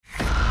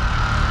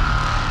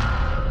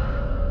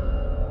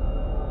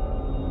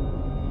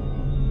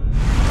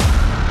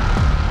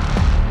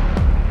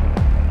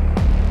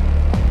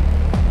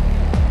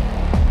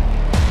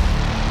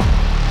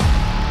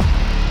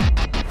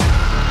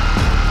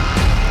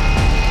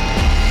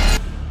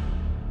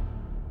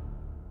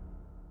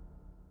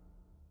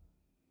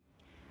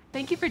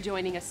Thank you for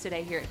joining us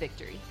today here at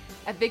Victory.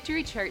 At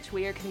Victory Church,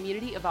 we are a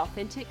community of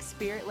authentic,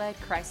 Spirit-led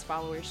Christ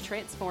followers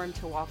transformed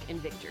to walk in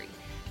victory.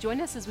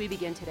 Join us as we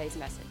begin today's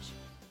message.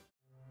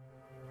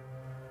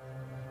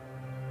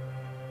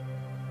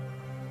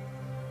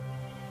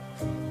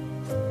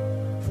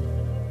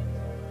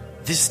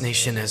 This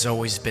nation has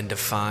always been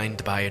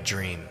defined by a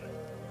dream.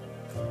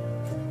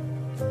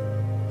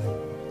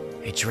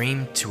 A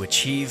dream to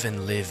achieve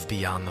and live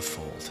beyond the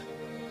fold.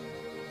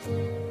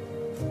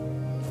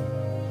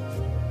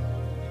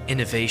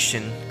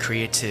 Innovation,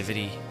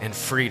 creativity, and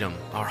freedom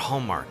are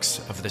hallmarks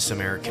of this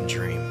American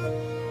dream.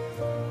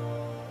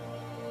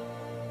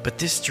 But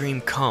this dream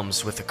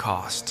comes with a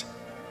cost.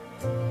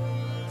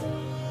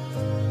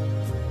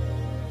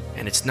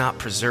 And it's not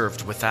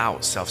preserved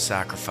without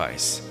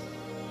self-sacrifice.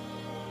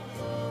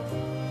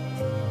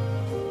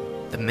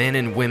 The men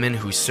and women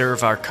who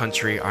serve our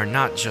country are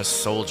not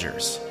just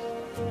soldiers.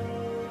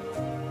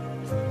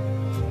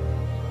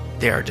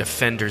 They are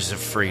defenders of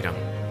freedom.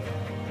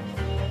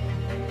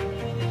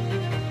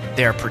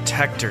 They are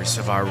protectors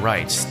of our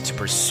rights to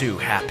pursue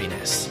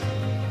happiness.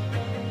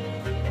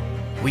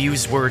 We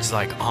use words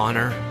like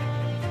honor,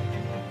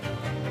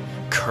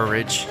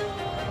 courage,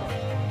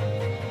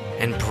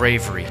 and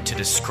bravery to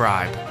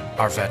describe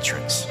our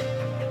veterans.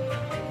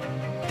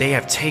 They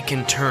have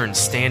taken turns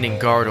standing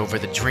guard over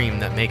the dream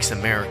that makes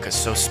America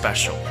so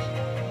special.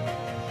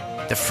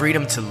 The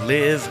freedom to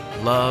live,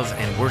 love,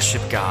 and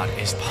worship God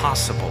is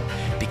possible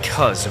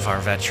because of our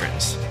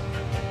veterans.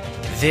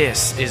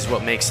 This is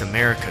what makes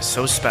America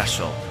so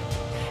special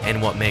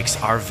and what makes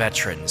our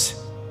veterans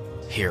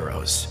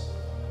heroes.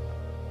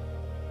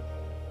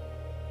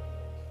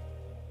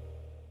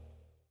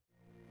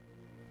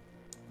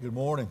 Good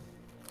morning.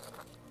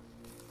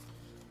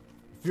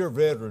 If you're a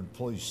veteran,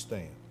 please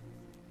stand.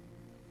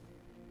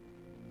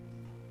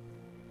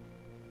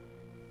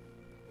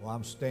 Well,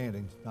 I'm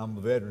standing. I'm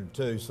a veteran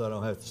too, so I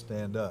don't have to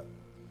stand up.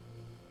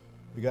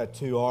 We got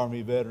two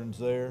Army veterans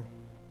there.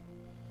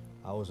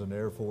 I was an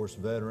Air Force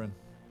veteran.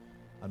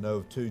 I know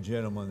of two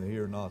gentlemen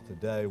here not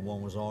today.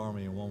 One was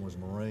Army and one was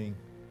Marine.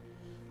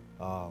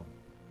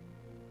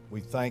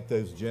 We thank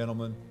those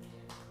gentlemen.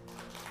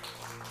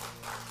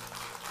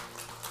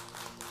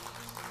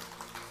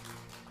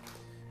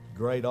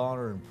 Great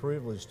honor and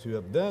privilege to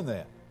have done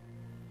that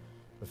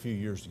a few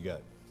years ago,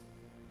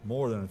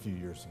 more than a few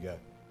years ago.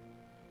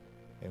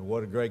 And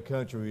what a great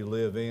country we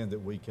live in that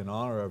we can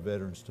honor our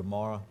veterans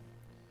tomorrow.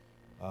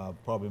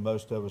 Probably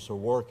most of us are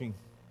working.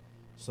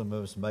 Some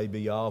of us may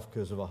be off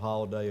because of a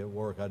holiday at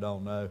work, I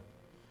don't know.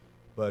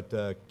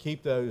 But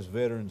keep those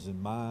veterans in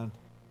mind.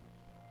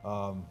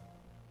 That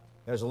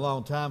was a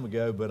long time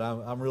ago, but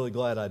I'm really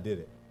glad I did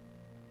it.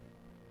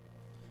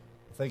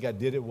 I think I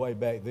did it way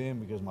back then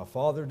because my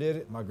father did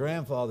it, my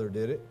grandfather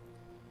did it.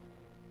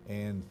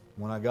 And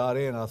when I got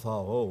in, I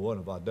thought, oh, what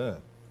have I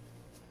done?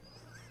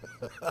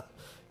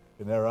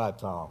 Isn't that right,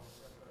 Tom?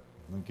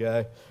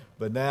 Okay.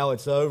 But now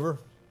it's over.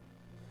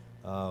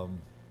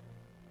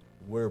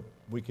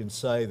 We can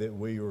say that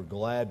we were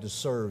glad to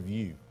serve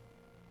you.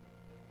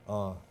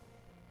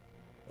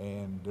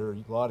 And there are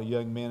a lot of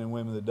young men and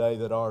women today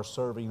that are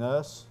serving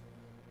us,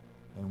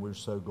 and we're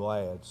so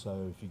glad.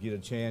 So if you get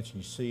a chance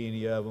and you see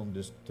any of them,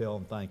 just tell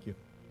them thank you.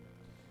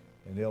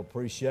 And they'll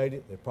appreciate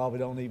it. They probably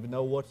don't even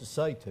know what to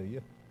say to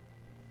you,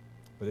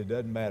 but it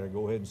doesn't matter.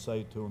 Go ahead and say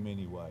it to them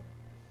anyway.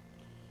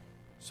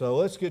 So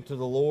let's get to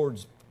the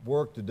Lord's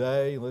work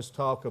today. Let's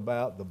talk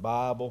about the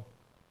Bible.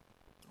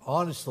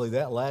 Honestly,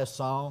 that last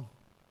song,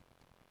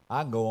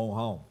 I can go on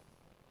home.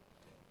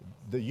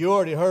 You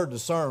already heard the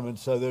sermon,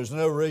 so there's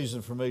no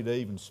reason for me to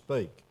even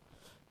speak.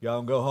 Y'all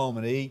can go home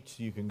and eat.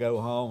 You can go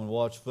home and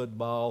watch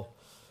football,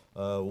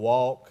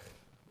 walk,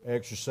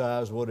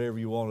 exercise, whatever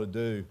you want to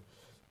do.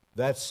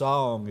 That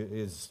song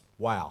is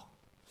wow.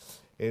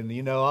 And,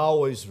 you know, I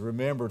always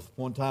remember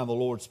one time the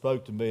Lord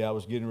spoke to me. I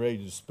was getting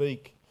ready to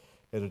speak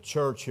at a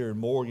church here in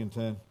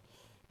Morganton,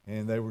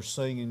 and they were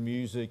singing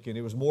music, and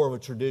it was more of a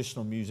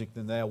traditional music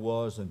than that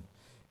was.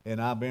 And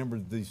I remember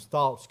these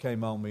thoughts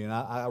came on me, and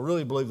I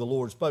really believe the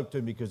Lord spoke to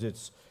me because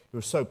it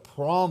was so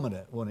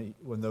prominent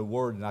when the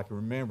word, and I can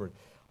remember it.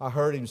 I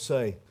heard him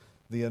say,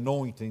 the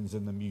anointing's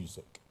in the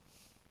music.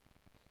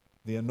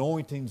 The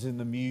anointing's in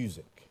the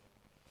music.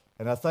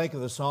 And I think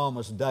of the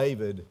psalmist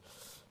David,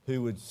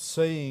 who would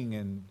sing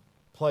and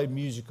play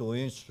musical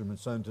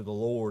instruments unto the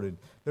Lord. And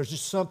there's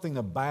just something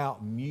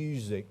about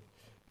music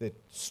that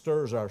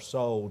stirs our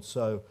souls.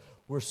 So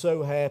we're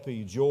so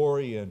happy,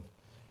 Jory and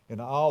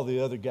all the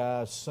other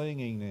guys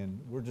singing, and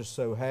we're just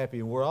so happy.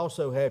 And we're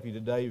also happy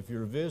today if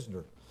you're a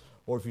visitor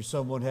or if you're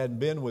someone who hadn't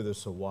been with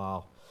us a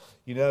while.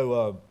 You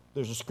know,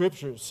 there's a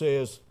scripture that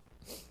says,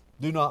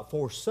 do not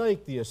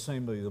forsake the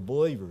assembly of the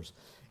believers.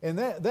 And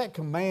that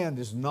command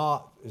is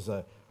not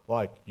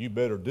like, you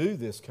better do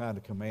this kind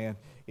of command.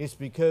 It's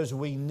because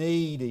we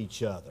need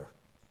each other.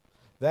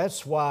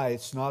 That's why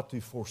it's not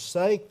to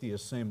forsake the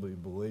assembly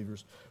of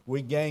believers.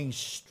 We gain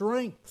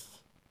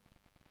strength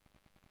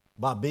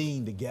by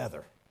being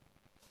together.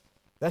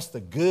 That's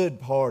the good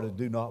part of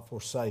do not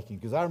forsaking.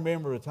 Because I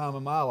remember a time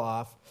in my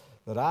life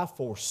that I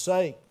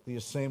forsake the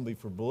assembly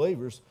for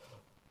believers,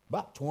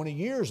 about 20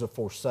 years of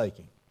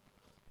forsaking.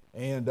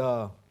 And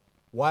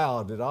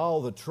wow, did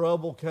all the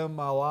trouble come in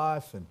my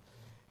life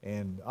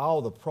and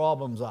all the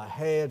problems I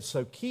had.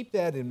 So keep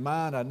that in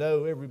mind. I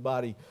know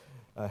everybody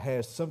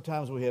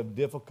sometimes we have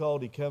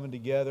difficulty coming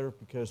together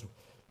because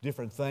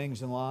different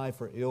things in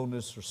life or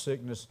illness or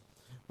sickness.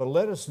 But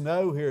let us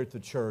know here at the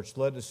church.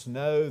 Let us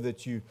know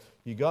that you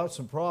got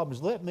some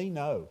problems. Let me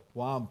know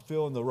while I'm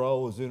filling the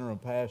role as interim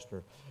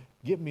pastor.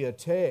 Give me a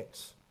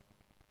text,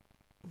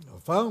 a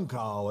phone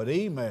call, an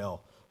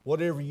email,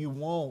 whatever you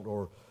want,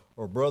 or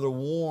Brother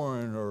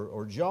Warren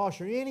or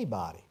Josh or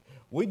anybody.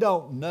 We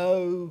don't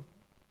know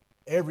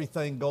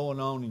everything going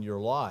on in your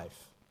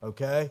life,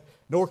 okay?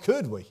 Nor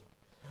could we.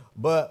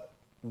 But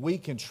we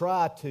can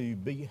try to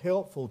be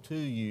helpful to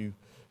you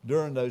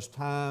during those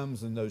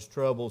times and those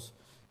troubles.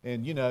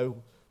 And, you know,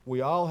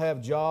 we all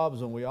have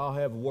jobs and we all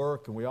have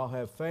work and we all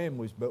have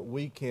families, but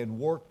we can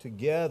work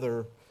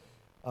together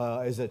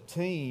as a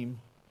team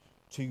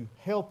to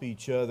help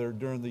each other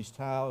during these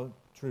times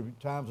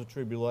of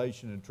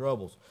tribulation and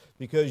troubles.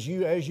 Because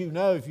as you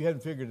know, if you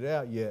haven't figured it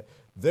out yet,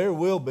 there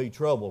will be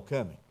trouble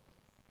coming.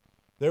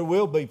 There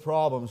will be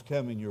problems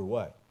coming your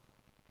way.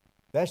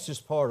 That's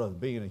just part of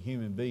being a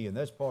human being.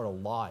 That's part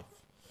of life.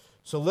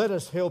 So let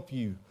us help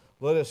you.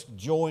 Let us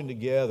join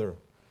together.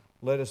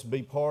 Let us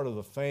be part of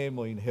the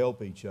family and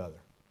help each other.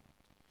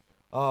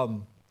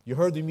 You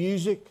heard the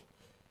music.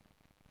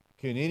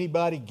 Can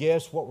anybody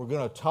guess what we're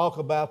going to talk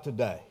about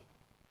today?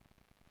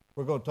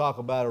 We're going to talk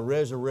about a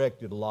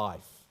resurrected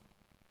life.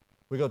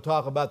 We're going to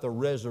talk about the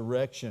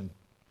resurrection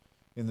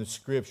in the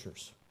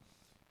Scriptures.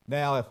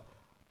 Now,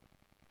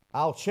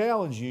 I'll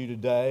challenge you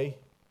today,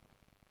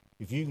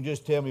 if you can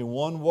just tell me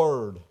one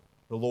word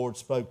the Lord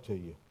spoke to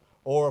you,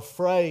 or a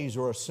phrase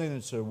or a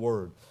sentence or a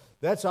word.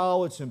 That's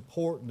all that's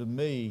important to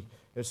me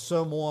as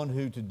someone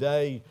who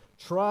today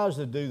tries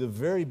to do the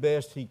very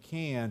best he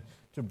can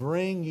to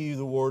bring you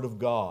the Word of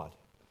God.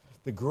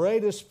 The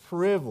greatest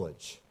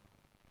privilege,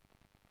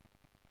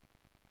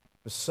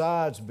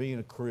 besides being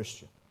a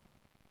Christian,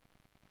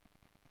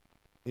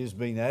 is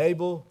being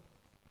able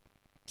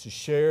to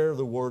share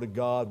the Word of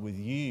God with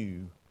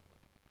you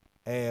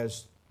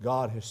as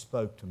God has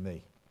spoke to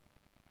me.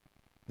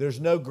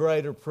 There's no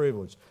greater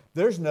privilege.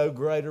 There's no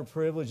greater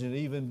privilege in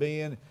even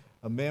being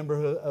a member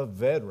of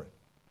veteran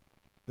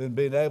than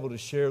being able to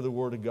share the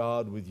Word of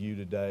God with you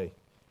today.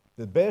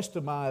 The best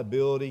of my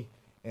ability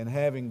and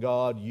having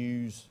God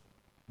use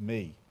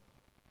me.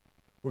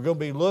 We're going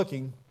to be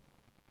looking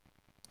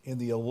in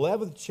the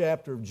 11th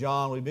chapter of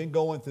John. We've been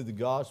going through the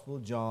Gospel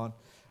of John.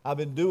 I've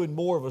been doing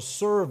more of a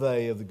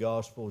survey of the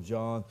Gospel of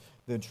John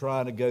than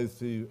trying to go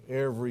through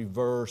every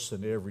verse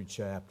and every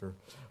chapter.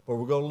 But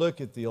we're going to look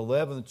at the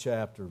 11th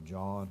chapter of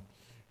John,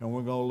 and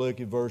we're going to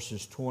look at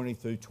verses 20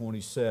 through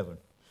 27.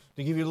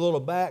 To give you a little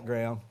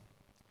background,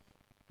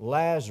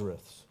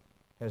 Lazarus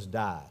has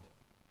died.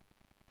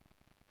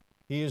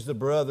 He is the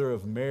brother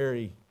of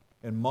Mary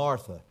and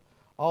Martha.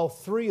 All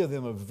three of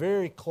them are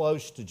very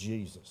close to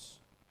Jesus.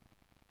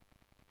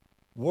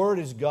 Word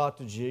has got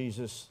to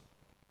Jesus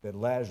that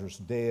Lazarus is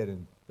dead,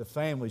 and the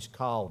family's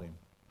called him.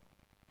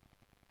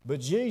 But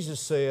Jesus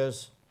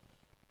says,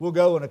 we'll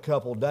go in a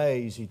couple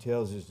days, he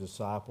tells his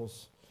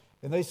disciples.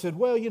 And they said,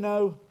 well, you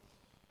know,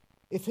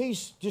 if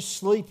he's just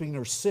sleeping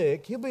or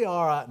sick, he'll be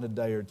all right in a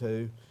day or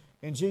two.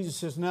 And Jesus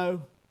says,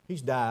 no,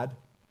 he's died.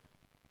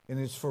 And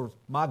it's for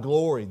my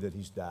glory that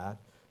he's died.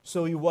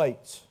 So he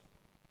waits.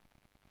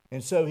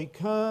 And so he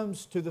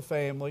comes to the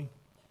family,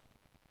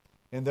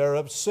 and they're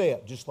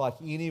upset, just like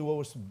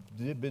anyone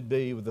would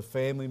be with a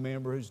family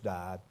member who's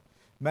died.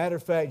 Matter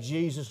of fact,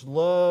 Jesus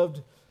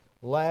loved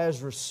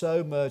Lazarus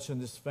so much in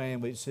this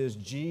family, it says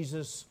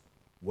Jesus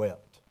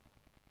wept.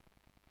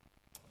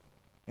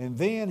 And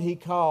then he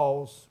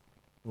calls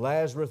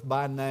Lazarus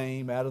by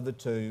name out of the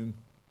tomb,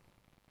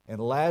 and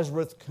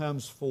Lazarus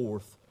comes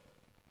forth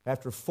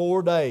after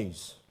 4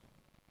 days,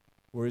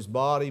 where his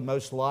body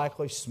most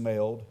likely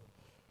smelled,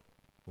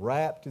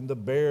 wrapped in the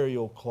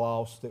burial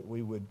cloths that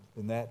we would,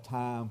 in that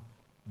time,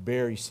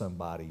 bury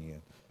somebody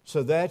in.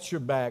 So that's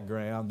your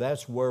background.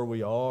 That's where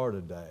we are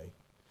today.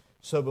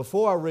 So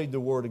before I read the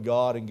Word of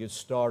God and get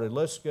started,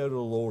 let's go to the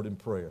Lord in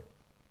prayer.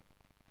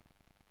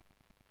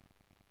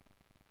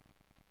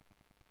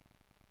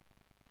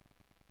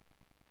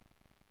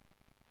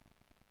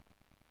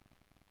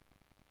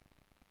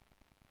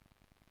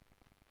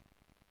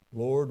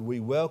 Lord, we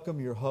welcome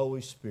your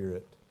Holy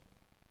Spirit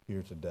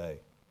here today.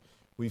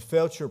 We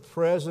felt your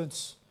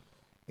presence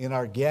in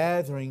our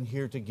gathering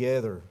here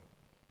together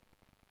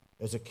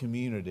as a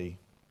community.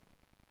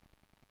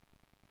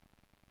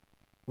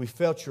 We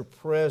felt your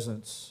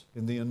presence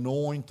in the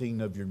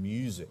anointing of your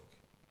music.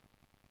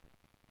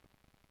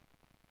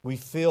 We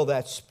feel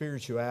that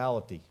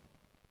spirituality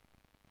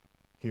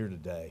here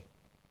today.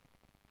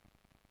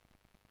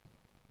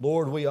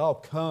 Lord, we all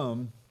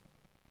come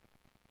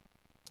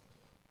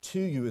to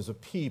you as a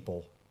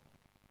people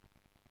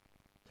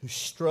who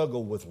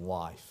struggle with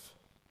life,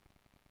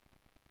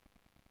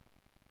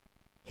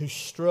 who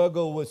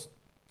struggle with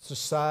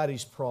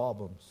society's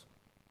problems.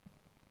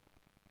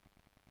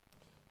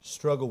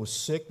 Struggle with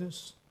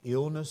sickness,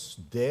 illness,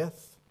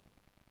 death,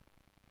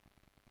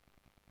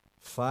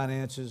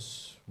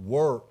 finances,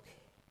 work.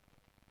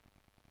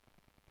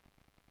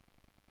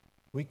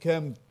 We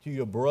come to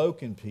you a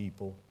broken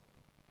people,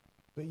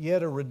 but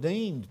yet a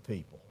redeemed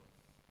people.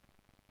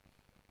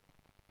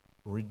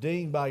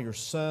 Redeemed by your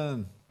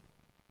Son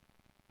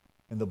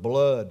and the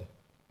blood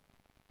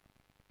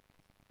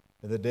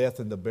and the death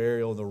and the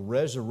burial and the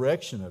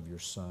resurrection of your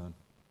Son.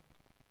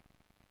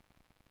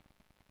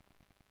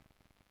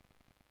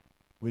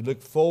 We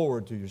look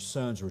forward to your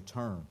Son's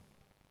return.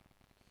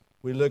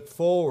 We look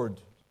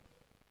forward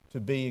to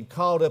being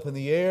caught up in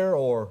the air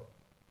or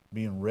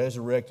being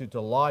resurrected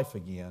to life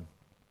again.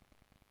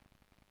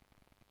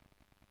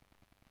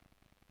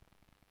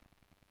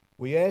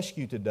 We ask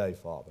you today,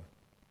 Father,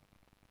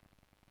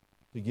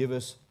 to give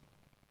us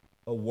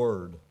a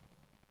word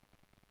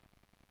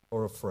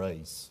or a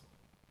phrase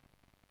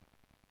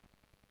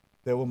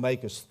that will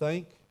make us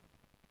think,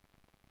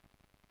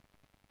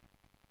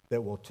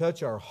 that will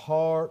touch our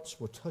hearts,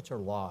 will touch our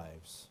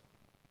lives,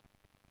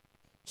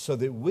 so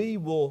that we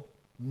will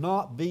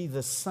not be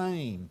the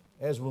same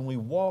as when we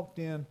walked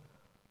in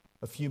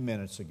a few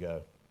minutes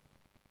ago.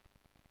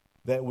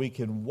 That we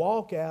can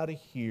walk out of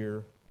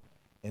here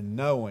and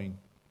knowing,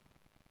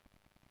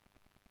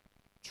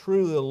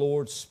 truly the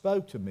Lord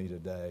spoke to me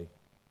today,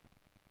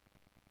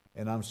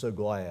 and I'm so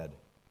glad,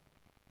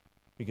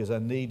 because I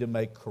need to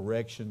make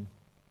correction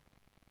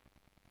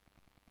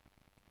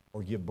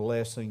or give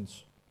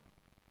blessings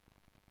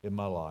in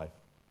my life.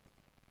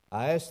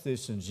 I ask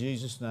this in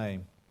Jesus'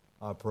 name,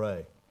 I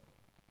pray.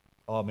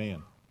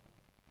 Amen.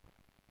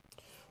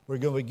 We're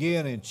going to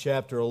begin in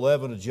chapter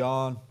 11 of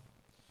John,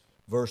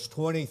 verse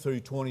 20 through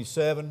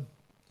 27.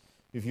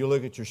 If you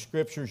look at your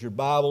scriptures, your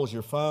Bibles,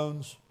 your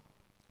phones,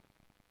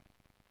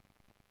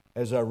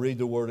 as I read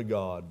the Word of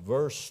God.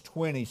 Verse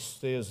 20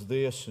 says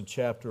this in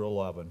chapter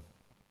 11.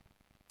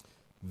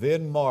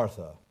 Then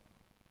Martha,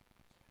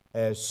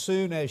 as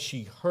soon as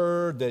she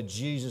heard that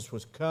Jesus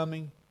was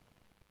coming,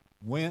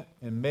 went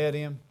and met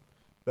him,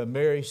 but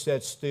Mary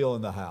sat still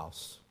in the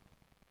house.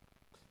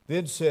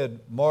 Then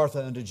said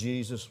Martha unto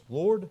Jesus,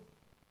 Lord,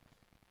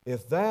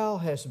 if thou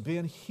hadst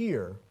been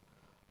here,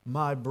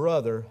 my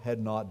brother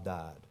had not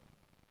died.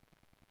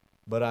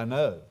 But I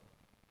know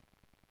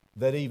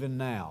that even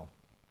now,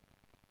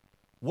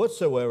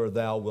 whatsoever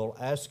thou wilt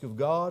ask of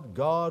God,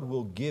 God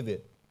will give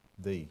it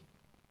thee.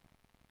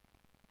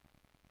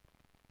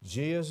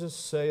 Jesus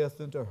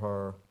saith unto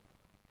her,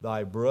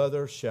 Thy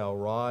brother shall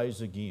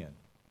rise again.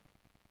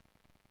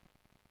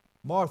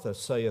 Martha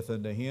saith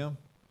unto him,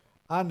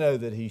 I know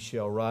that he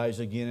shall rise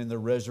again in the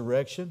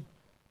resurrection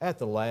at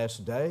the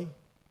last day.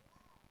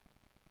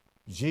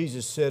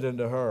 Jesus said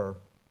unto her,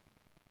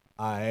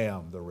 I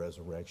am the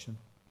resurrection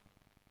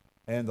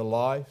and the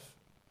life.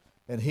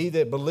 And he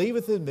that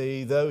believeth in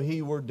me, though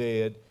he were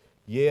dead,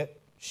 yet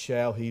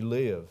shall he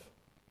live.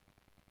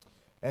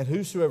 And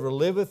whosoever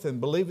liveth and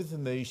believeth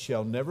in me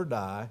shall never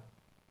die.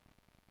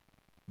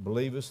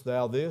 Believest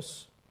thou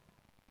this?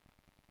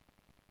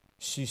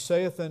 She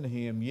saith unto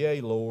him,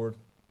 Yea, Lord,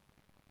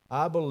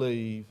 I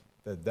believe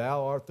that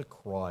thou art the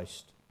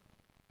Christ,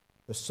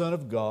 the Son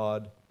of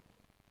God,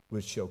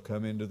 which shall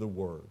come into the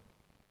world.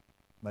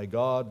 May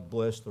God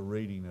bless the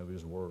reading of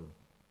His Word.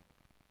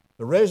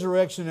 The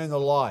resurrection and the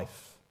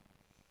life.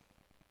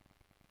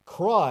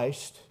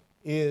 Christ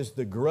is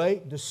the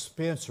great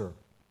dispenser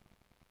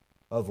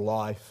of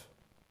life.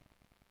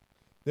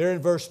 There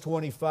in verse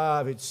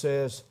 25 it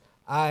says,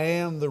 I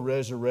am the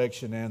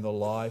resurrection and the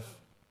life.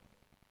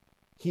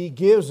 He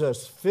gives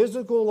us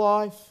physical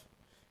life.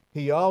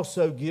 He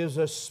also gives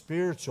us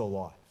spiritual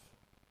life.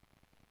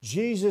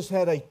 Jesus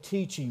had a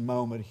teaching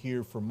moment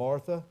here for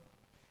Martha,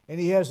 and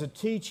He has a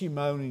teaching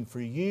moment for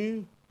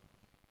you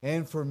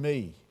and for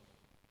me.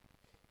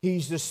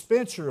 He's the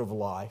dispenser of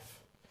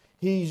life.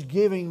 He's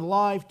giving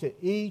life to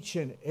each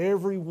and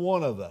every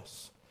one of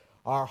us.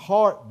 Our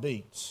heart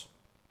beats.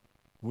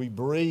 We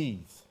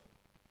breathe.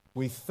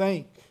 We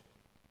think.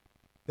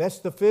 That's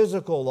the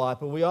physical life,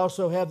 but we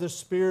also have the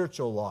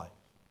spiritual life.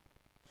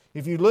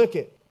 If you look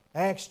at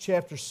Acts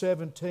chapter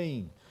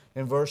 17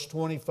 and verse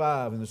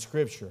 25 in the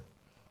Scripture,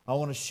 I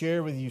want to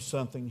share with you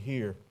something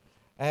here.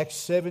 Acts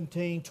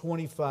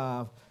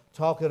 17:25,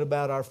 talking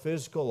about our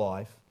physical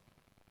life.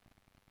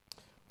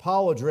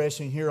 Paul,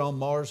 addressing here on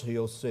Mars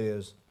Hill,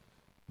 says,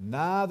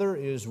 Neither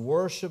is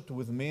worshipped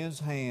with men's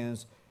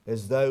hands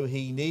as though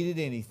he needed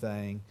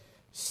anything,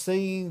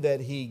 seeing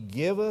that He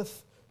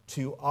giveth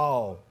to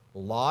all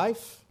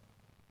life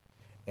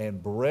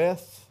and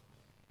breath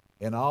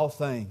in all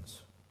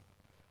things.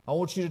 I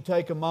want you to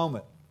take a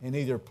moment and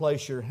either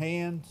place your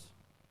hands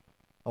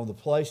on the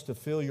place to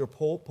feel your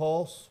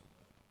pulse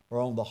or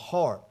on the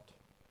heart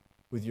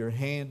with your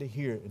hand to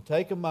hear it. And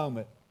take a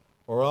moment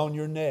or on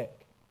your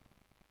neck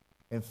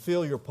and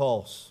feel your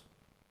pulse.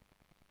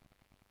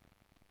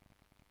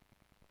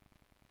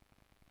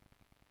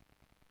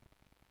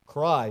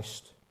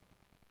 Christ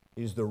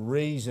is the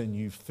reason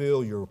you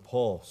feel your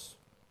pulse.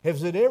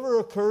 Has it ever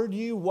occurred to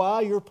you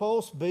why your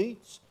pulse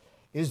beats?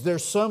 Is there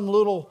some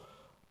little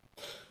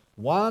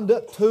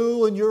wind-up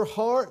tool in your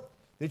heart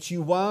that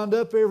you wind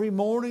up every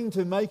morning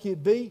to make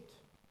it beat?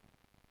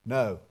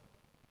 No.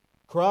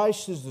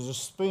 Christ is the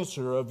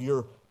dispenser of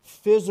your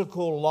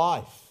physical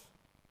life.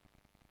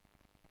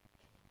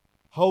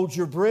 Hold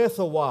your breath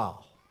a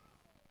while,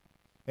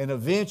 and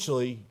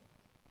eventually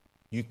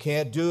you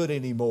can't do it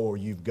anymore.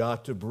 You've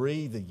got to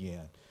breathe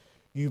again.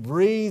 You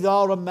breathe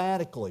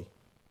automatically.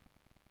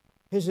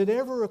 Has it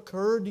ever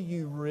occurred to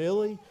you,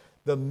 really,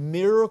 the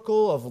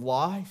miracle of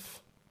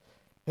life?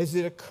 Has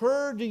it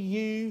occurred to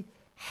you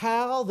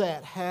how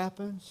that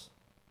happens?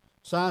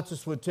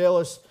 Scientists would tell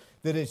us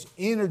that it's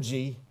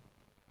energy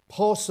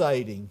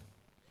pulsating,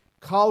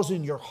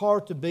 causing your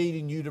heart to beat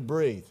and you to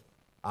breathe.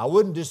 I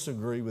wouldn't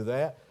disagree with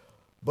that,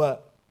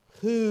 but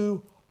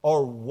who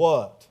or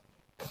what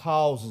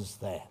causes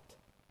that?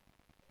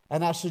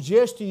 And I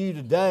suggest to you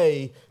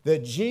today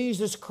that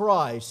Jesus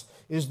Christ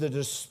is the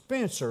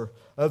dispenser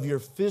of your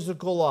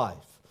physical life.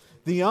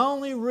 The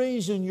only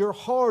reason your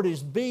heart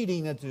is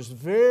beating at this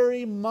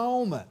very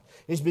moment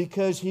is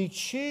because He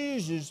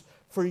chooses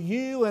for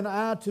you and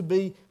I to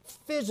be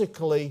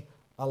physically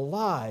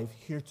alive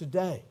here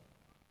today.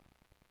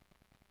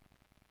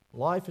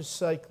 Life is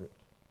sacred,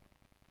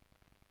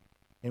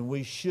 and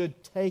we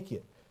should take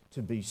it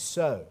to be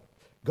so.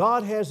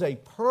 God has a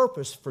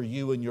purpose for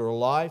you in your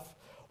life,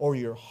 or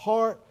your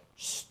heart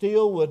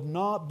still would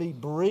not be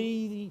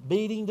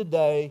beating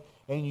today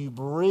and you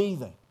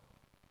breathing.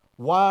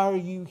 Why are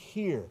you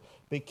here?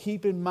 But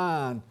keep in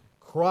mind,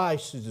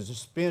 Christ is the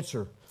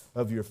dispenser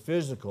of your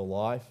physical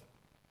life,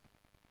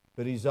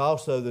 but He's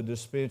also the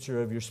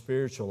dispenser of your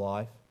spiritual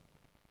life.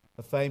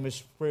 A famous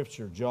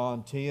scripture,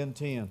 John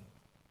 10:10,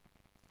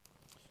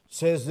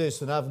 says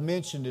this, and I've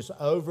mentioned this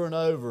over and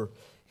over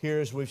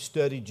here as we've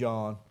studied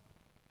John.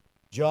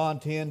 John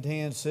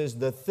 10:10 says,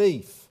 "The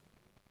thief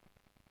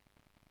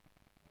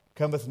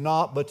cometh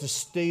not but to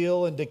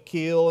steal and to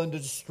kill and to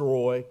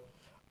destroy.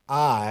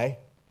 I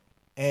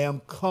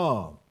am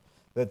come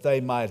that they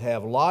might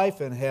have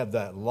life and have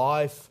that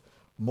life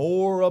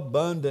more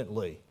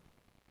abundantly."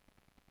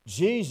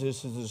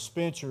 Jesus is the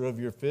dispenser of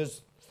your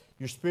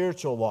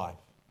spiritual life.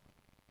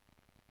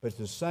 But at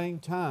the same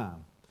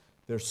time,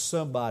 there's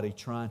somebody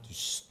trying to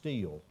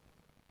steal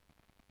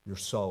your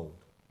soul.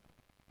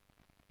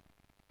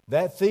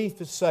 That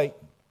thief is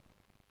Satan.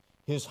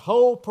 His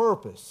whole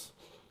purpose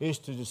is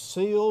to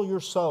seal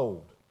your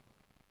soul,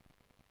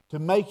 to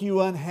make you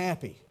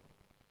unhappy,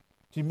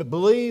 to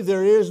believe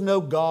there is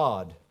no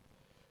God,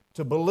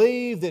 to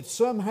believe that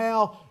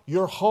somehow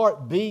your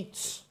heart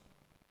beats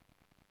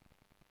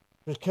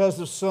because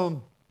of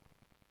some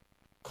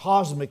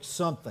cosmic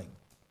something.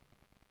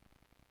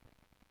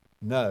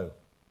 No.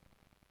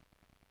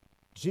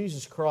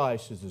 Jesus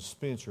Christ is the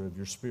dispenser of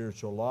your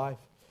spiritual life.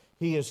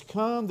 He has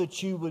come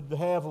that you would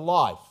have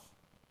life.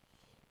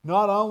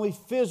 Not only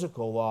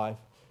physical life,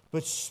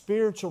 but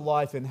spiritual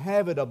life, and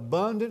have it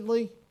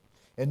abundantly,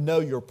 and know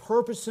your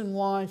purpose in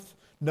life,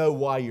 know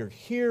why you're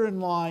here in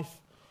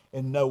life,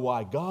 and know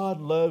why God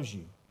loves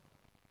you.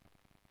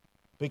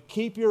 But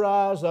keep your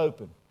eyes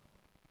open.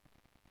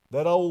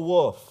 That old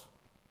wolf,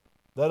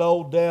 that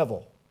old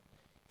devil,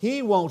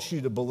 he wants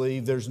you to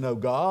believe there's no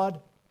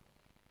God.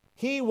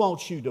 He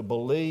wants you to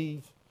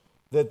believe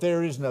that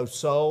there is no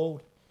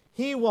soul.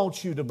 He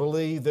wants you to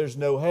believe there's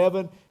no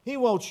heaven. He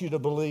wants you to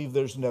believe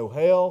there's no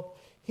hell.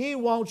 He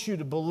wants you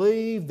to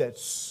believe that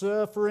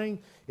suffering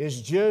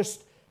is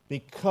just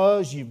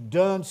because you've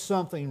done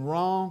something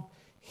wrong.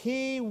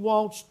 He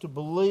wants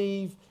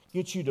to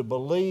get you to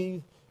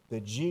believe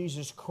that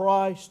Jesus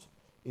Christ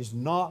is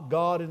not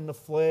God in the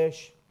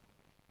flesh.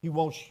 He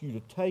wants you to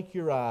take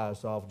your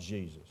eyes off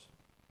Jesus.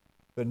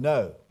 But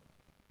no,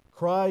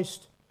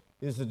 Christ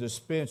is the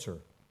dispenser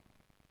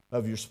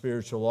of your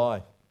spiritual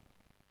life.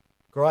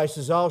 Christ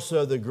is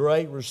also the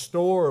great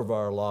restorer of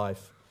our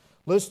life.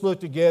 Let's look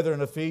together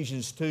in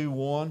Ephesians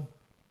 2:1.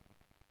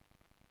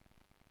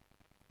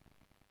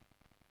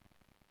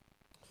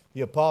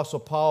 The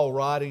Apostle Paul,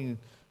 writing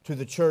to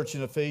the church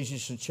in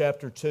Ephesians in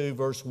chapter 2,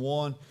 verse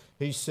 1,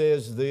 he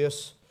says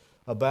this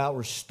about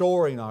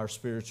restoring our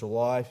spiritual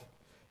life.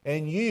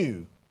 "And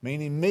you,"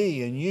 meaning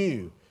me and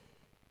you,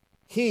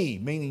 He,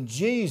 meaning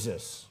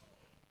Jesus,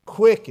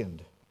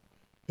 quickened,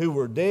 who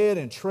were dead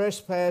in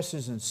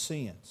trespasses and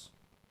sins.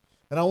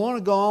 And I want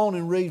to go on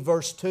and read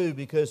verse 2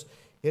 because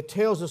it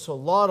tells us a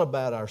lot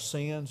about our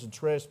sins and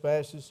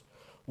trespasses.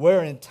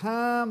 "Where in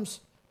times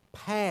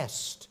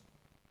past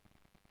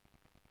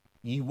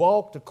ye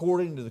walked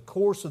according to the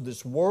course of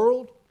this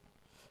world,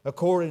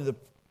 according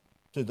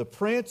to the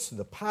prince,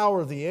 the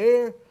power of the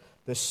air,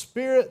 the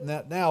spirit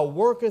that now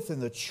worketh in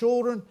the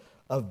children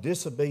of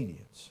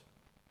disobedience."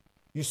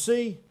 You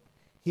see,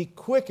 He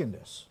quickened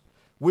us.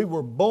 We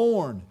were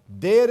born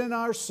dead in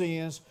our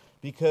sins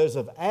because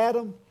of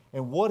Adam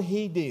and what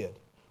he did.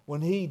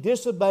 When he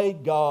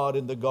disobeyed God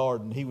in the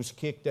garden, he was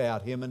kicked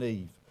out, him and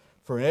Eve,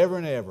 forever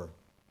and ever.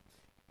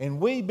 And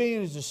we,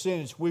 being His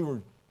descendants, we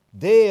were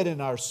dead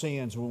in our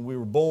sins when we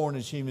were born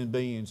as human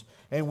beings.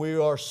 And we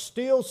are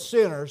still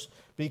sinners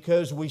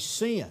because we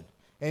sin.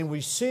 And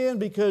we sin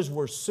because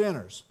we're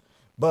sinners.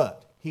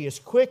 But He has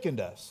quickened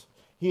us.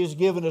 He has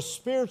given us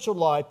spiritual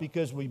life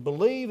because we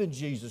believe in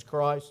Jesus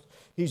Christ.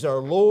 He's our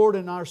Lord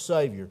and our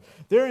Savior.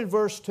 There in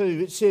verse 2,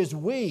 it says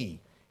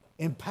we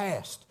in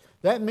past.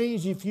 That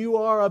means if you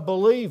are a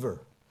believer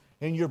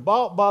and you're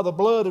bought by the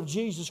blood of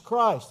Jesus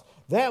Christ,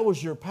 that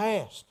was your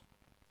past.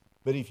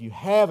 But if you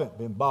haven't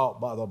been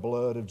bought by the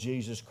blood of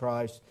Jesus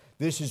Christ,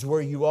 this is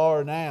where you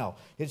are now.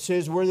 It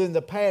says, within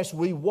the past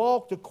we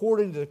walked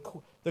according to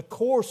the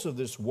course of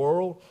this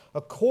world,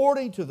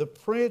 according to the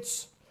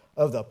prince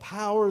of the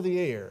power of the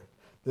air,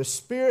 the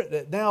spirit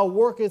that now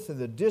worketh in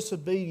the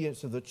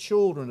disobedience of the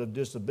children of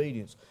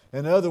disobedience.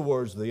 In other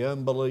words, the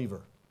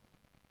unbeliever.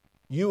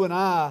 You and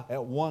I,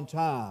 at one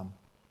time,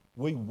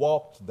 we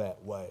walked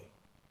that way.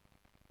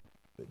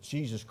 But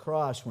Jesus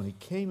Christ, when He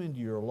came into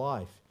your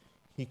life,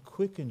 He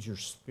quickens your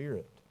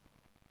spirit.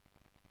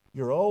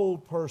 Your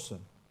old person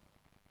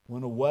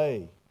went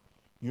away.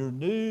 Your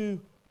new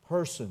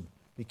person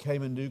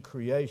became a new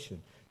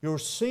creation. Your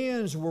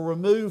sins were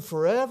removed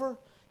forever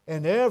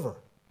and ever.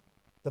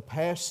 The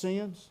past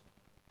sins,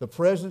 the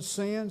present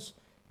sins,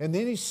 and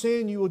any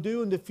sin you will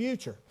do in the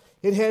future.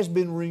 It has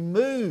been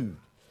removed.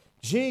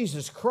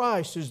 Jesus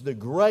Christ is the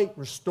great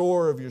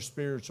restorer of your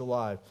spiritual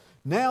life.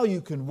 Now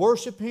you can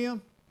worship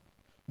Him.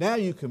 Now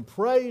you can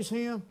praise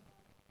Him.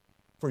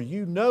 For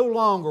you no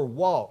longer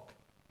walk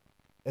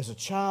as a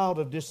child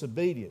of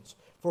disobedience.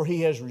 For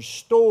He has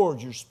restored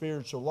your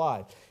spiritual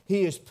life.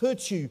 He has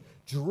put you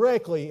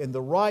directly in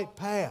the right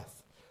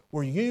path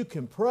where you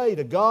can pray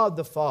to God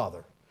the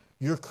Father,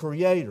 your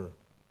Creator.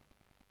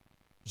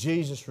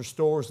 Jesus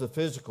restores the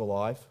physical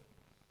life.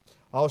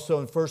 Also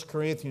in 1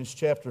 Corinthians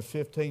chapter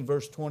 15,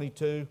 verse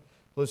 22,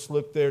 let's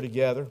look there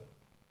together.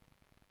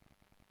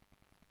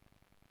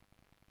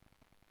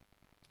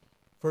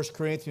 1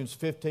 Corinthians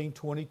 15,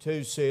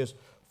 22 says,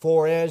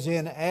 for as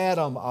in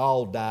Adam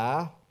all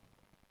die,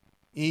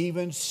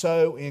 even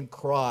so in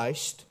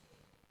Christ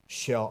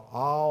shall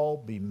all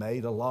be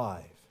made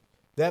alive.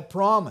 That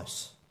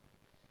promise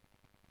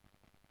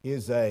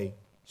is a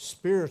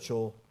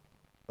spiritual,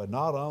 but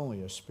not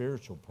only a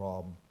spiritual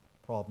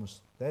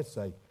promise, that's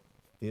a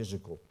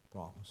physical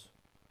promise.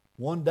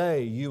 One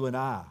day you and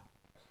I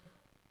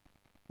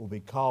will be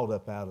called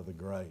up out of the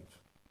grave.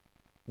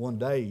 One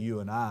day you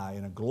and I,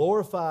 in a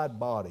glorified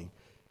body,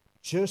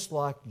 just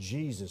like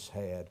Jesus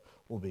had,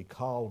 will be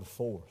called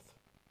forth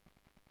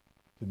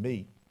to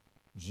meet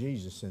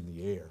Jesus in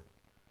the air.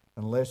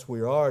 Unless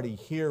we're already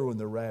here when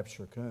the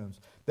rapture comes.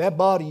 That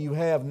body you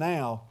have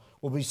now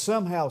will be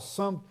somehow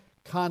some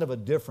kind of a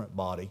different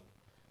body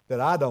that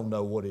I don't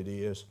know what it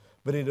is,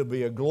 but it'll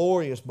be a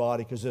glorious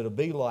body because it'll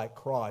be like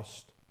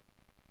Christ.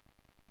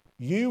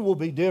 You will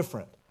be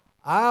different.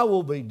 I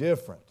will be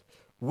different.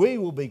 We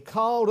will be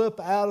called up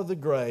out of the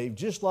grave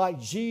just like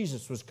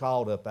Jesus was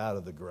called up out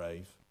of the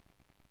grave.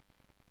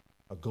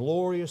 A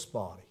glorious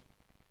body.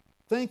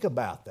 Think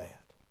about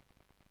that.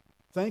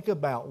 Think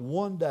about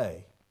one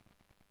day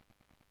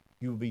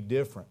you will be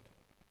different.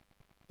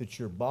 That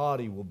your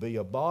body will be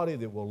a body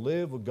that will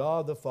live with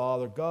God the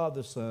Father, God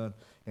the Son,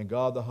 and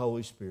God the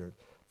Holy Spirit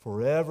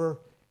forever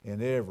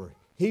and ever.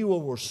 He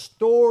will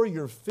restore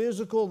your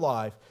physical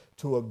life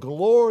to a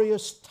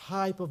glorious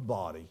type of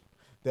body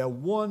that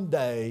one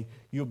day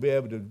you'll be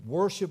able to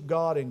worship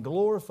God and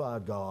glorify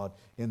God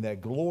in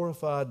that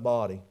glorified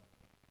body.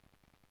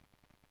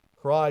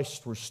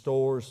 Christ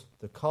restores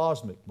the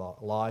cosmic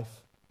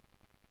life.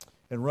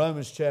 In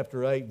Romans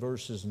chapter 8,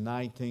 verses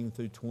 19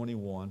 through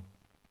 21,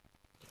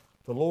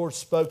 the Lord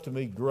spoke to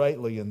me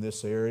greatly in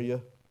this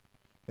area.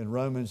 In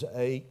Romans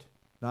 8,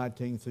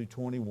 19 through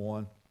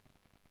 21.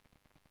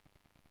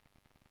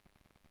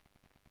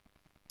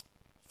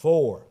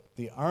 For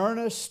the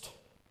earnest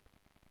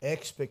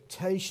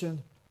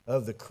expectation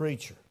of the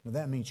creature, now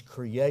that means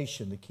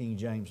creation, the King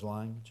James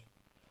language,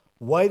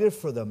 waited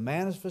for the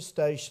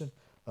manifestation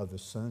of the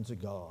sons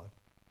of God.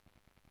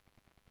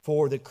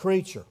 For the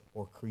creature,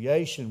 or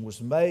creation,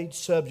 was made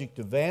subject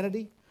to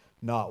vanity,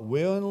 not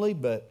willingly,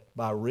 but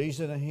by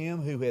reason of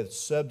Him who hath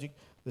subject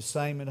the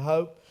same in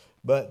hope.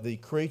 But the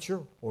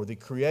creature, or the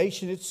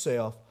creation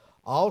itself,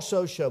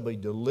 also shall be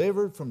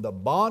delivered from the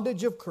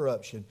bondage of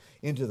corruption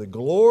into the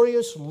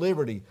glorious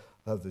liberty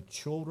of the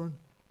children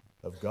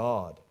of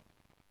God.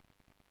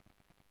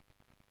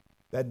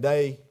 That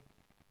day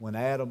when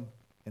Adam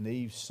and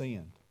Eve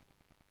sinned,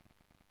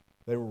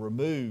 they were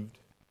removed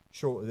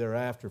shortly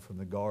thereafter from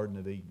the Garden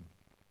of Eden.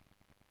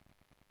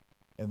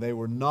 And they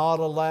were not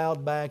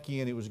allowed back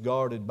in. It was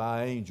guarded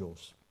by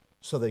angels.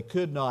 So they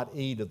could not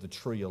eat of the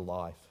tree of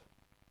life.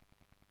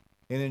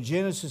 And in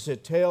Genesis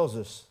it tells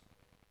us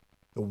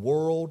the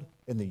world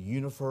and the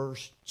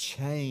universe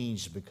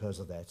changed because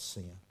of that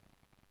sin.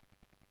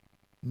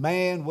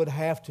 Man would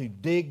have to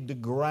dig the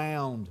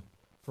ground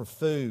for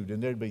food,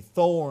 and there'd be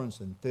thorns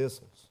and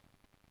thistles.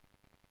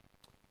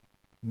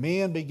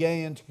 Men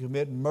began to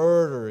commit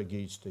murder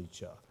against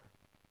each other.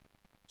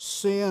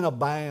 Sin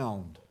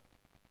abounded.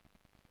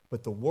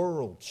 But the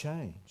world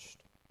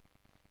changed.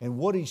 And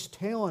what he's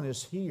telling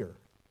us here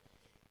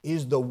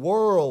is the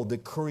world, the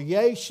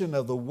creation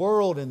of the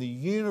world and the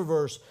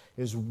universe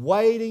is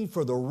waiting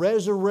for the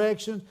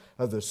resurrection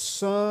of the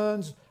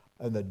sons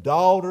and the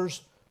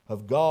daughters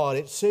of God.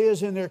 It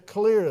says in there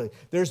clearly,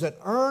 there's an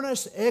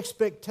earnest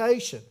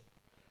expectation.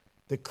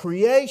 The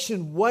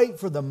creation wait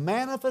for the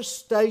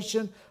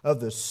manifestation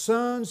of the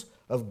sons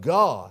of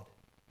God.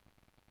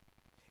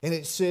 And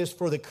it says,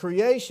 for the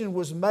creation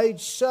was made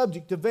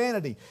subject to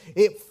vanity.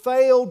 It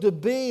failed to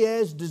be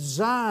as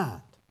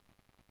designed.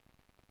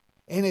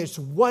 And it's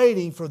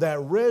waiting for that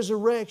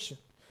resurrection.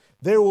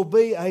 There will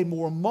be a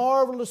more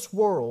marvelous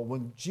world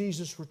when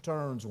Jesus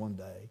returns one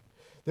day.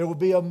 There will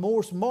be a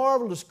more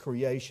marvelous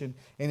creation,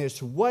 and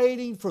it's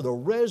waiting for the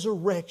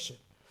resurrection,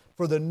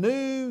 for the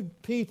new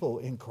people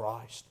in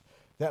Christ,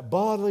 that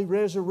bodily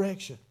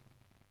resurrection.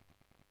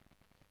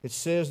 It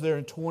says there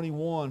in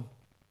 21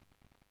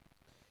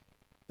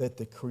 that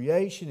the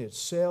creation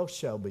itself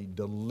shall be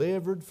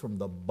delivered from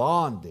the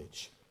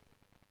bondage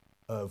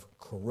of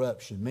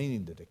corruption,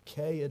 meaning the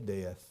decay of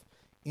death,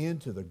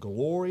 into the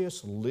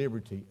glorious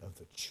liberty of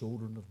the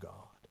children of God.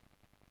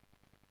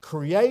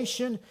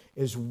 Creation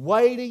is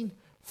waiting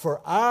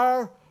for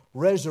our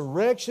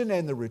resurrection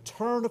and the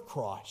return of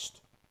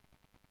Christ.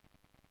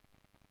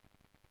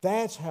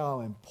 That's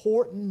how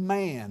important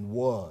man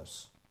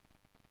was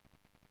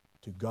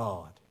to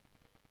God.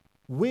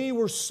 We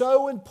were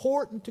so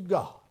important to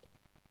God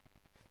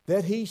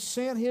that He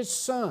sent His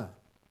Son,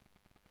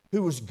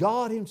 who was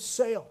God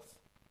Himself.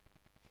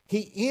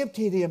 He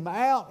emptied Him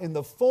out in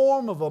the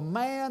form of a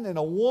man and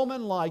a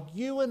woman like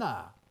you and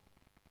I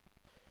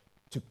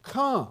to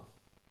come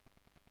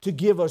to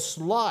give us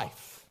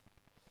life.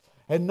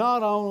 And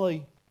not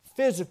only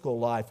physical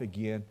life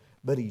again,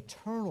 but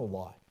eternal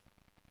life.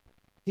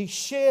 He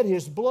shed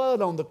His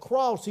blood on the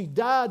cross. He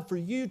died for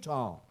you,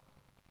 Tom.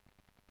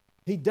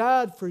 He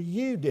died for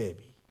you,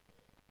 Debbie.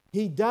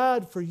 He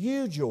died for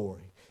you,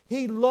 Jory.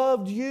 He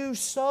loved you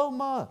so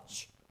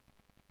much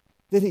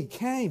that He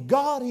came.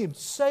 God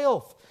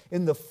Himself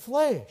in the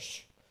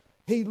flesh.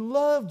 He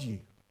loved you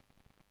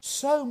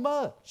so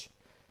much.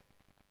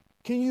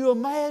 Can you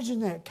imagine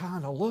that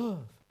kind of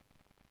love?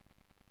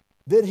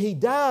 That He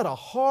died a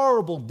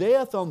horrible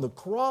death on the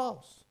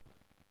cross.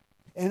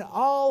 And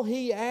all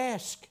He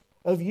asked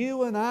of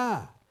you and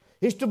I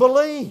is to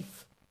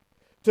believe.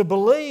 To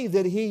believe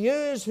that He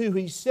is who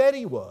He said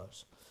He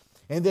was.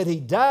 And that He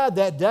died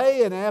that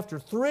day, and after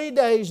 3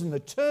 days in the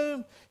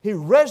tomb, He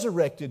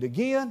resurrected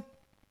again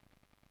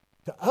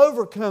to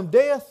overcome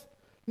death,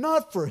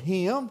 not for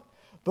Him,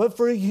 but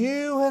for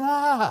you and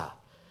I.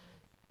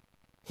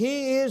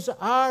 He is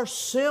our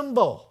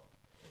symbol.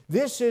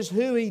 This is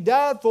who He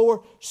died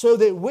for, so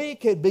that we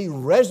could be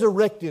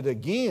resurrected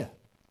again,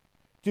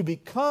 to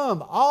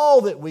become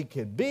all that we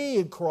could be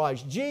in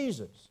Christ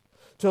Jesus,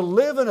 to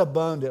live an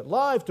abundant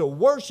life, to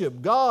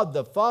worship God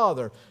the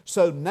Father.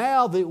 So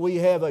now that we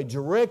have a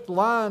direct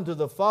line to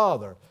the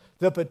Father,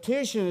 the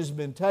petition has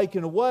been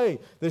taken away,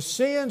 the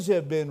sins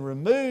have been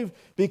removed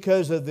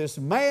because of this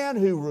man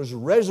who was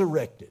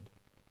resurrected,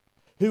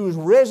 who is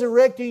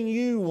resurrecting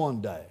you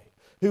one day,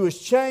 who has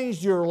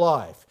changed your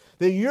life,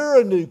 that you're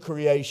a new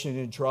creation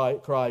in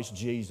Christ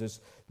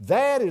Jesus.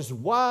 That is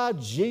why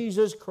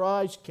Jesus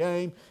Christ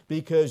came,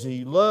 because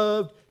He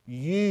loved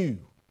you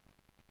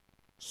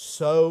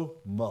so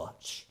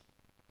much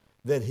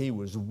that He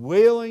was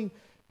willing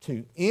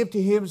to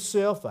empty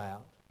Himself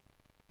out,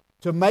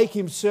 to make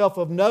Himself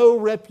of no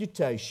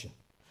reputation,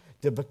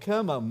 to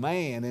become a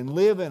man and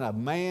live in a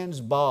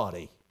man's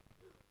body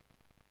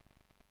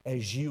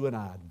as you and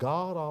I.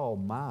 God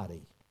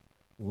Almighty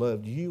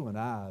loved you and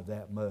I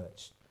that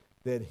much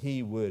that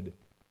He would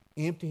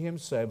empty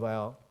Himself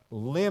out,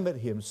 limit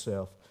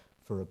Himself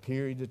for a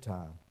period of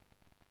time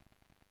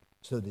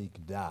so that He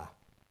could die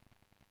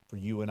for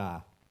you and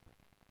I.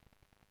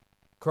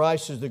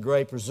 Christ is the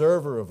great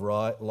preserver of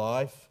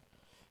life.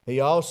 He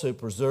also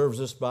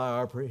preserves us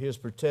by His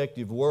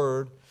protective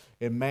word.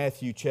 In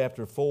Matthew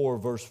chapter 4,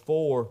 verse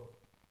 4,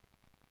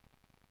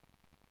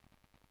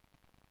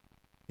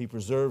 He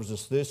preserves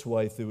us this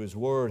way through His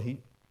word.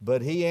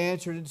 But He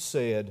answered and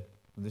said,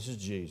 and this is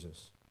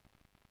Jesus,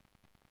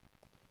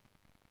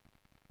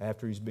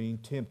 after He's being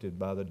tempted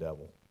by the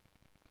devil,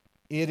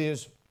 it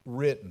is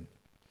written.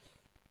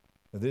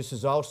 This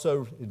is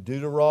also in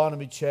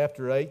Deuteronomy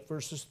chapter 8,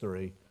 verses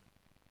 3.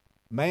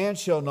 Man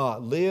shall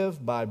not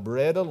live by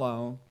bread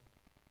alone,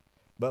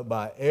 but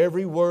by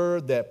every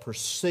word that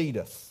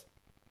proceedeth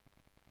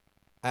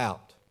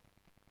out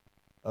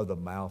of the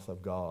mouth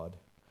of God.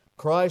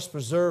 Christ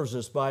preserves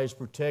us by His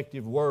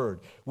protective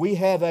word. We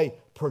have a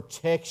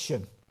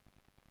protection.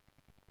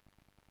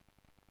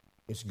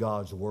 It's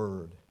God's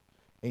word.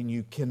 And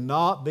you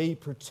cannot be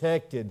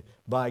protected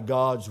by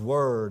God's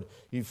word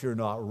if you're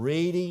not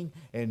reading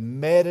and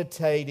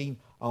meditating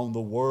on the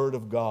word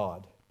of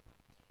God.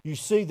 You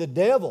see, the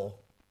devil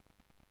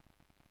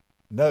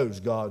knows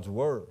God's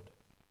word,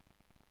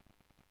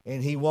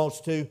 and he wants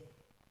to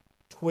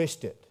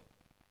twist it.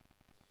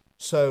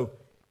 So,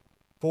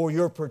 for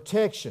your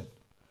protection,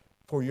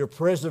 for your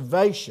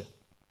preservation,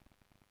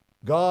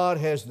 God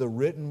has the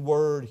written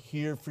word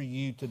here for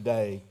you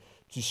today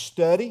to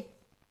study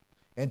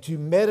and to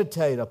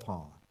meditate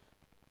upon,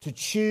 to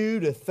chew,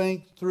 to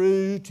think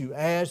through, to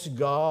ask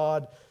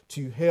God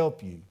to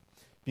help you.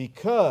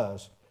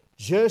 Because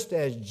just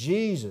as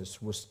Jesus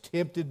was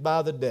tempted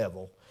by the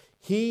devil,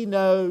 He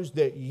knows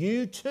that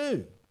you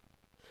too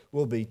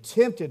will be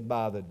tempted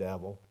by the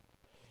devil,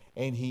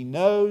 and He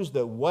knows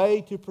the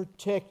way to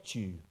protect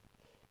you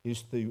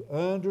is through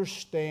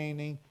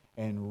understanding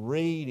and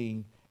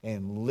reading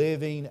and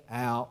living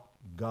out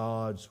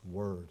God's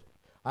Word.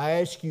 I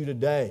ask you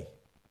today,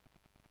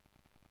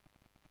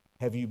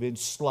 have you been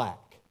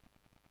slack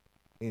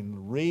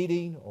in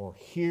reading or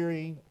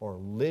hearing or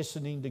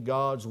listening to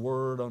God's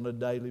Word on a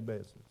daily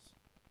basis?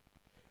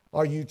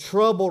 Are you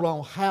troubled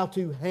on how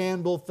to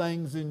handle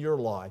things in your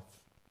life?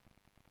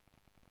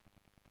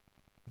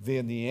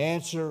 Then the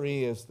answer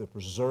is the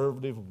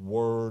preservative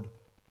Word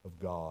of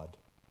God.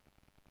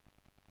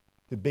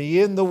 To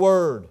be in the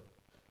Word,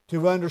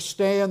 to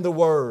understand the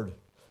Word,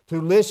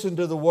 to listen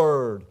to the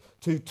Word,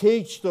 to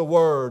teach the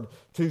Word,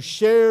 to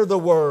share the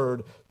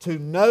Word, to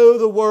know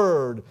the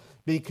Word,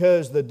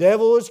 because the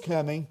devil is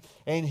coming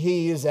and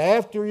he is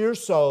after your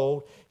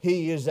soul.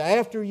 He is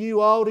after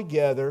you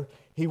altogether.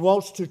 He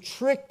wants to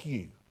trick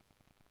you.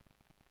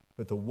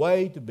 But the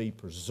way to be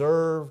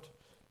preserved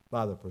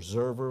by the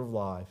preserver of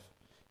life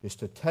is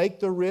to take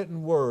the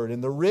written Word,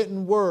 and the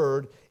written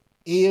Word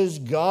is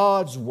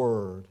God's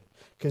Word,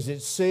 because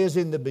it says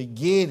in the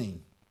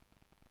beginning,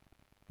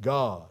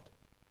 God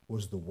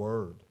was the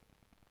Word.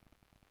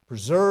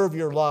 Preserve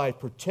your life,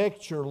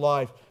 protect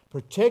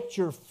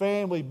your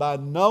family by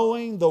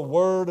knowing the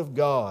Word of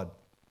God.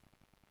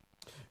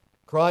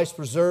 Christ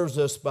preserves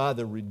us by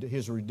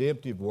His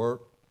redemptive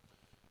work.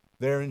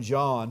 There in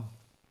John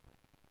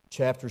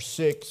chapter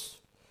 6,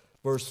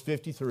 verse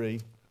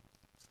 53.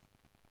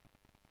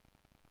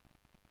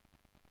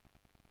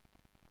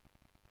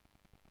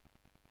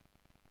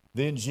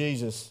 Then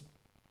Jesus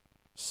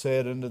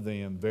said unto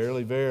them,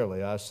 Verily,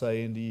 verily, I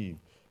say unto you,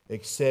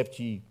 except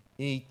ye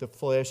eat the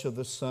flesh of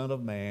the Son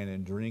of Man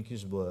and drink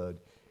His blood,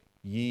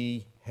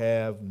 ye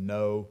have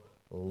no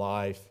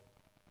life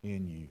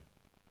in you.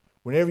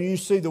 Whenever you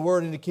see the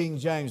word in the King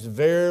James,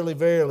 verily,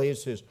 verily, it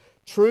says,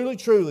 truly,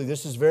 truly,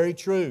 this is very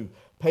true.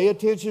 Pay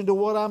attention to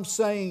what I'm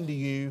saying to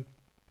you.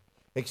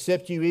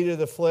 Except you eat of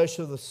the flesh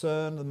of the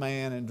Son of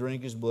Man and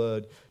drink His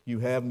blood, you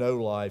have no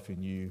life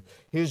in you.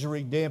 His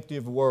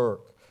redemptive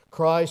work.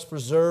 Christ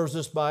preserves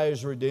us by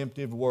His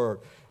redemptive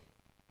work.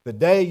 The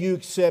day you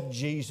accept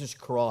Jesus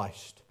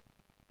Christ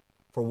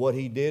for what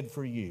He did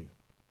for you,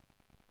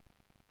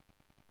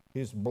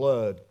 His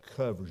blood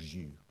covers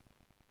you.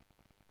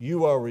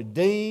 You are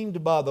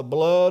redeemed by the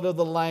blood of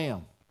the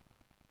Lamb.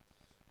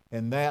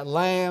 And that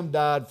Lamb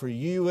died for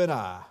you and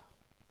I.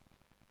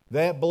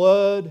 That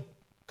blood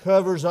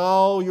covers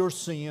all your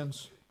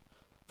sins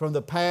from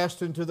the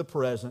past into the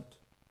present.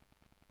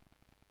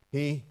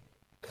 He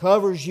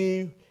covers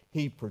you.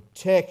 He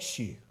protects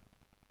you.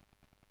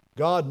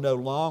 God no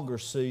longer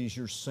sees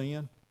your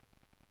sin.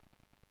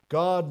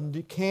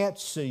 God can't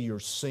see your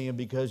sin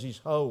because He's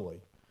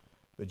holy.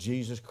 But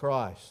Jesus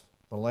Christ,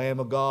 the Lamb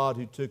of God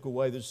who took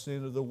away the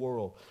sin of the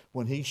world,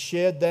 when He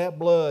shed that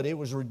blood, it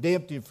was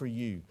redemptive for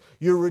you.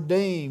 You're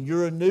redeemed.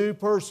 You're a new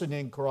person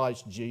in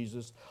Christ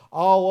Jesus.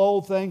 All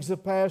old things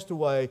have passed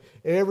away.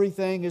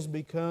 Everything has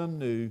become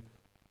new.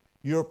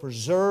 You're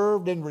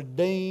preserved and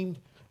redeemed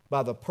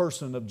by the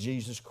person of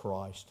Jesus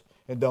Christ.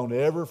 And don't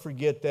ever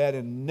forget that,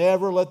 and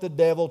never let the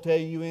devil tell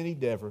you any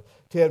different.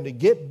 Tell him to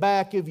get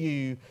back of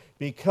you,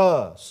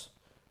 because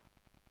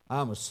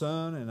I'm a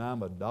son and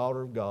I'm a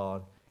daughter of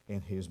God,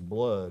 and His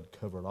blood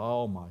covered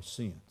all my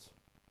sins.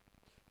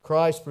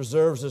 Christ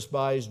preserves us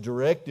by His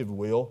directive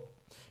will.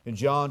 In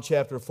John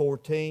chapter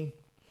 14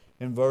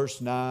 and verse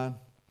 9,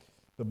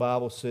 the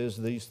Bible says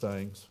these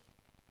things.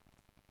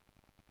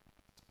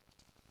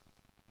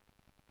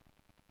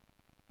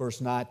 Verse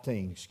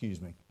 19,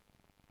 excuse me.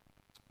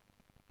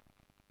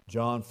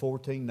 John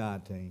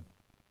 14:19.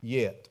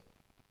 Yet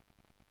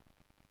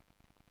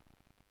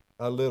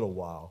a little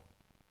while,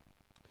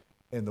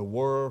 and the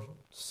world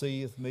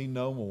seeth me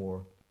no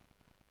more,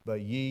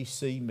 but ye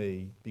see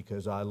me,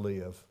 because I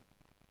live.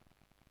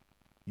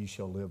 Ye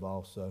shall live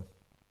also.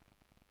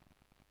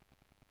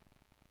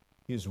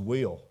 His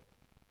will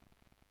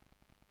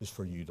is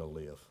for you to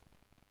live.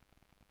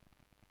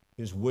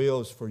 His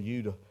will is for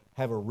you to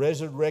have a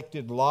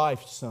resurrected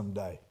life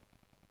someday.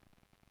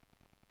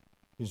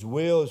 His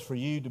will is for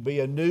you to be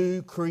a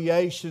new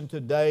creation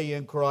today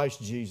in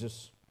Christ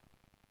Jesus.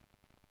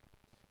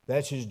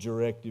 That's His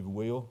directive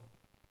will.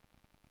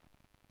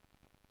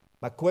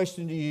 My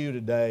question to you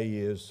today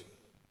is,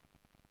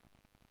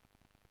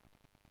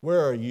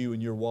 where are you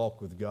in your walk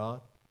with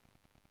God?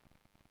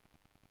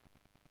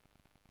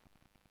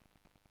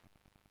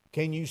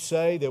 Can you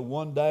say that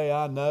one day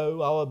I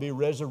know I will be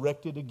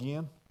resurrected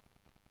again?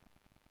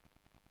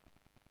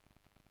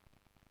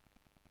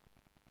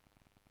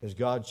 Has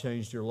God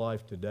changed your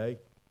life today?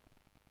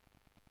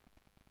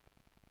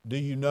 Do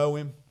you know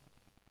Him?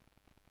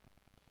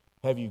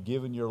 Have you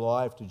given your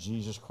life to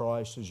Jesus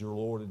Christ as your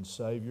Lord and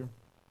Savior?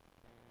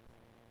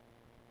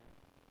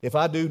 If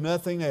I do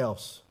nothing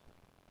else,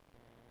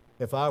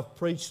 if I've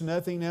preached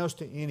nothing else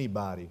to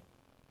anybody,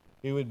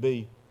 it would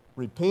be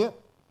repent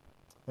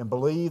and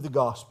believe the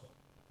gospel.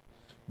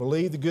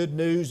 Believe the good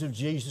news of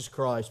Jesus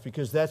Christ,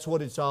 because that's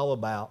what it's all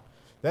about.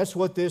 That's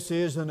what this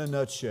is in a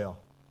nutshell.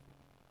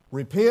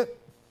 Repent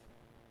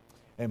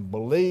and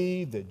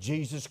believe that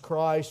Jesus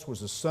Christ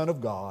was the Son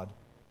of God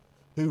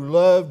who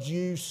loved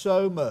you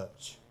so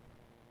much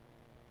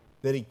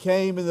that He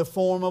came in the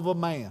form of a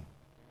man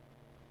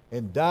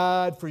and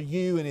died for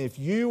you. And if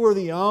you were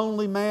the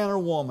only man or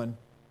woman,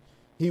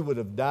 He would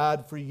have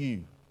died for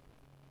you.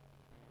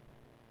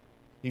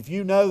 If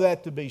you know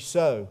that to be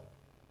so,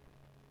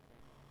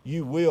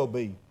 you will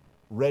be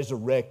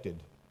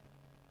resurrected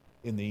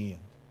in the end.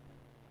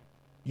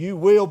 You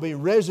will be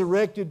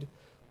resurrected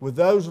with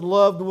those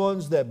loved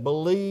ones that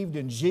believed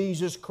in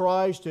Jesus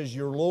Christ as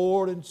your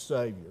Lord and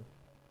Savior.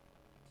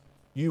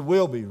 You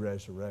will be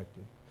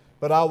resurrected.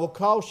 But I will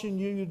caution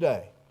you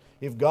today,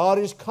 if God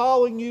is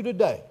calling you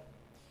today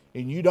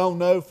and you don't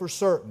know for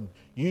certain,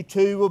 you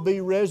too will be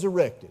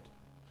resurrected.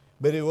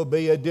 But it will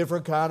be a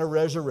different kind of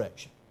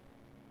resurrection.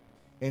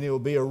 And it will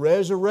be a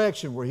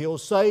resurrection where He'll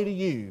say to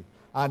you,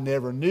 I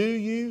never knew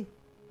you.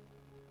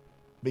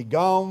 Be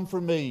gone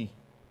from me,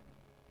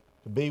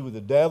 to be with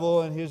the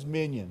devil and his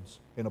minions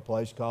in a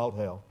place called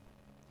hell.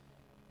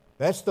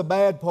 That's the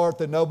bad part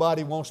that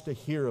nobody wants to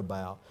hear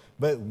about.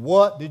 But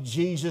what did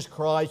Jesus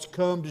Christ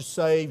come to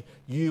save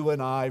you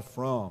and I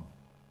from?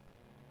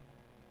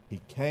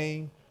 He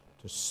came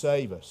to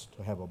save us,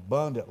 to have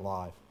abundant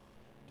life,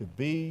 to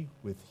be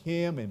with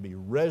Him and be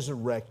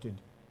resurrected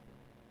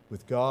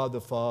with God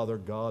the Father,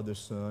 God the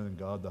Son, and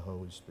God the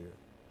Holy Spirit.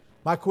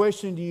 My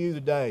question to you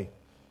today,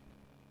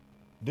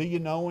 do you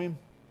know Him?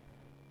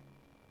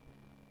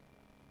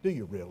 Do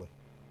you really?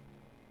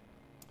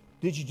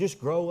 Did you just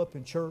grow up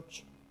in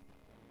church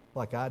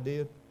like I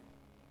did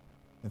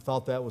and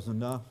thought that was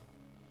enough?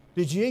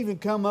 Did you even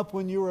come up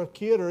when you were a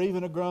kid or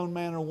even a grown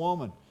man or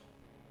woman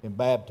and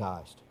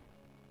baptized?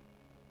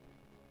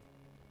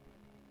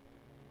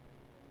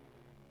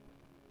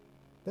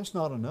 That's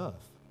not enough.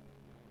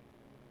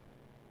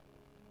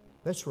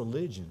 That's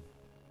religion.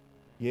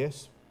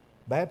 Yes,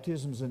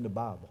 baptism's in the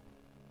Bible.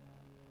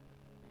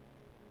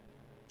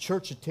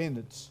 Church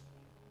attendance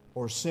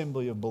or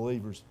assembly of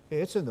believers,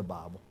 it's in the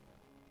Bible.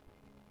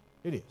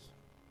 It is.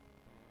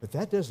 But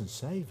that doesn't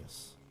save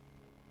us.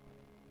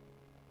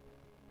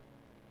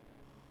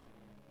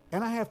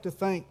 And I have to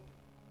think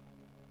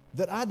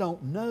that I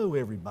don't know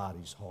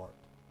everybody's heart.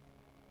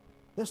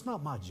 That's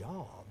not my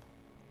job.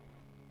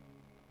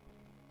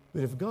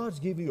 But if God's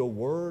given you a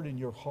word in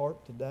your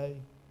heart today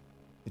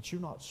that you're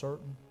not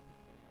certain,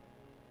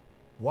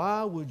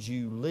 why would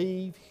you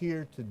leave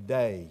here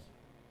today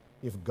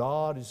if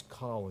God is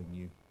calling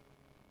you?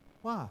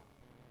 Why?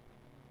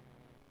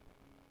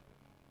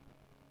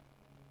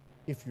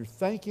 If you're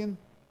thinking,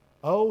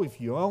 oh,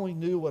 if you only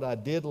knew what I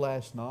did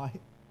last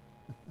night,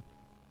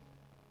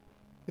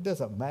 it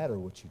doesn't matter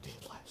what you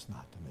did last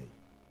night to me.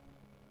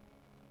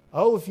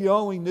 Oh, if you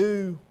only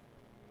knew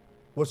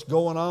what's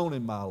going on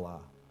in my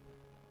life.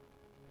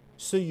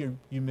 See,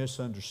 you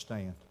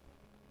misunderstand.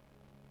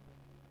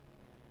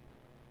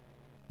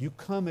 You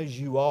come as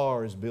you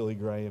are, as Billy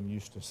Graham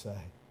used to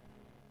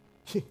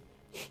say.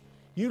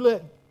 You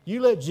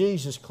let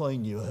Jesus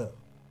clean you up.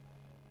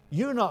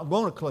 You're not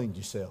going to clean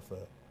yourself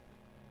up.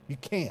 You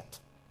can't.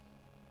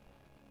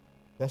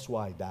 That's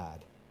why He died.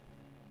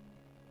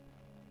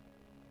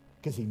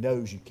 Because He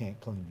knows you can't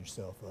clean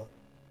yourself up.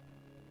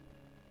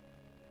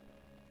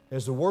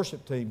 As the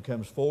worship team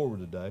comes forward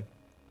today,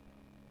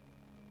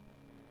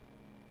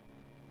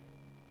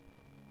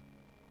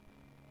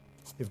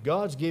 if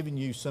God's given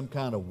you some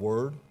kind of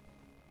word,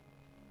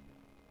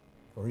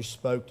 or He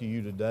spoke to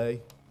you today,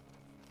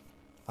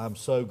 I'm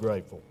so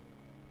grateful.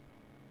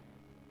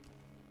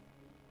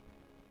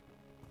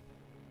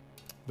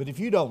 But if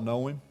you don't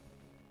know Him,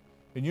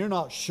 and you're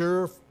not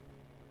sure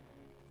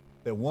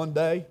that one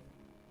day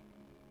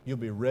you'll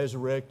be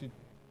resurrected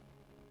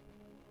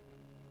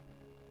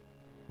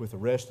with the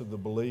rest of the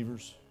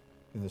believers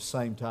in the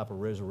same type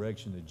of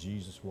resurrection that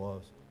Jesus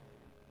was,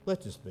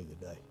 let this be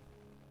the day.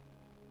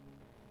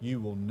 You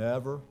will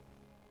never,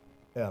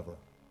 ever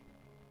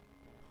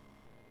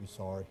be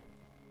sorry.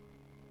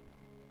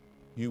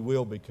 You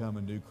will become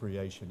a new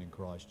creation in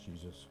Christ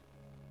Jesus.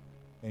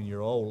 And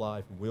your old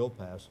life will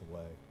pass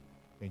away.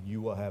 And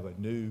you will have a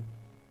new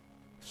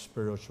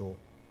spiritual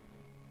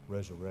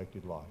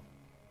resurrected life.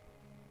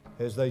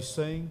 As they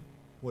sing,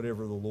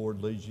 whatever the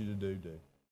Lord leads you to do, do.